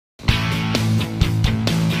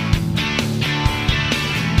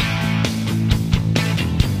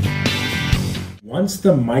Once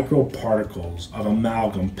the microparticles of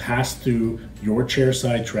amalgam pass through your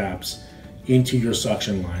chairside traps into your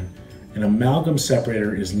suction line, an amalgam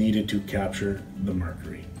separator is needed to capture the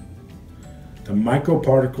mercury. The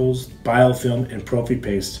microparticles, biofilm, and prophy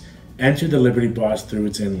paste enter the Liberty Boss through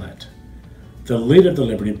its inlet. The lid of the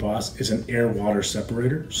Liberty Boss is an air-water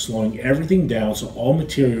separator, slowing everything down so all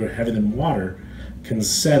material heavier than water can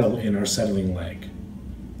settle in our settling leg.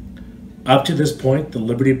 Up to this point, the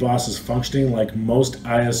Liberty Boss is functioning like most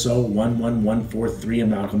ISO 11143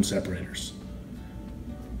 amalgam separators.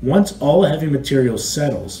 Once all heavy material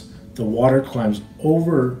settles, the water climbs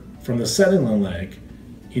over from the settling leg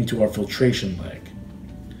into our filtration leg.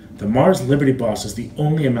 The M.A.R.S Liberty Boss is the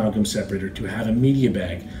only amalgam separator to have a media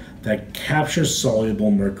bag that captures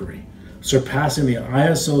soluble mercury, surpassing the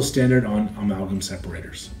ISO standard on amalgam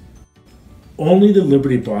separators. Only the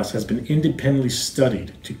Liberty Boss has been independently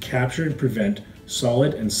studied to capture and prevent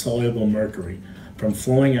solid and soluble mercury from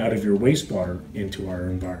flowing out of your wastewater into our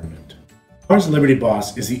environment. M.A.R.S Liberty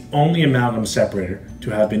Boss is the only amalgam separator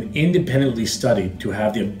to have been independently studied to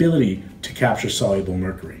have the ability to capture soluble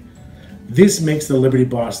mercury. This makes the Liberty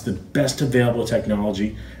Boss the best available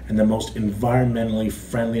technology and the most environmentally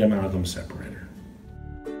friendly amalgam separator.